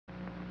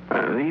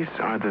These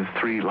are the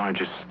three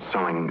largest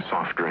selling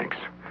soft drinks.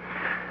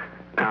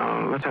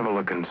 Now, let's have a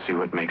look and see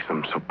what makes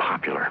them so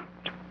popular.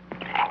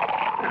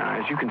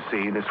 As you can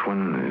see, this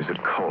one is a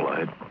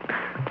cola.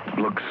 It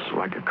looks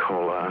like a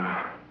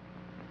cola.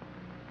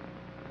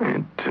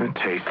 It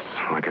tastes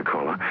like a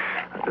cola.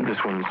 This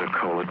one's a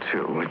cola,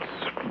 too.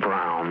 It's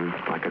brown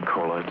like a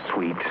cola. It's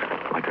sweet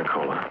like a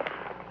cola.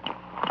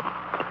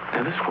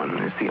 Now, this one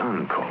is the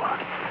un-cola.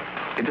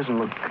 It doesn't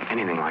look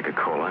anything like a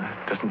cola.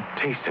 It doesn't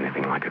taste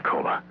anything like a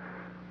cola.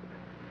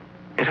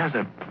 It has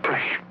a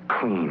fresh,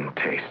 clean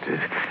taste.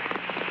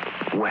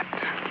 It's wet,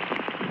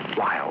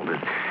 wild.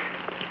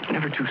 It's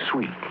never too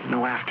sweet,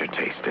 no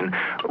aftertaste. And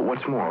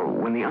what's more,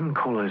 when the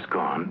un-cola is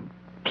gone,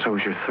 so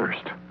is your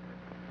thirst.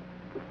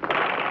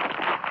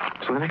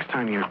 So the next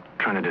time you're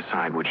trying to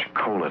decide which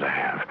cola to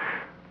have,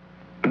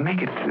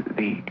 make it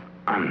the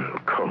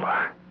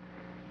un-cola.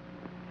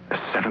 A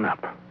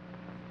 7-Up.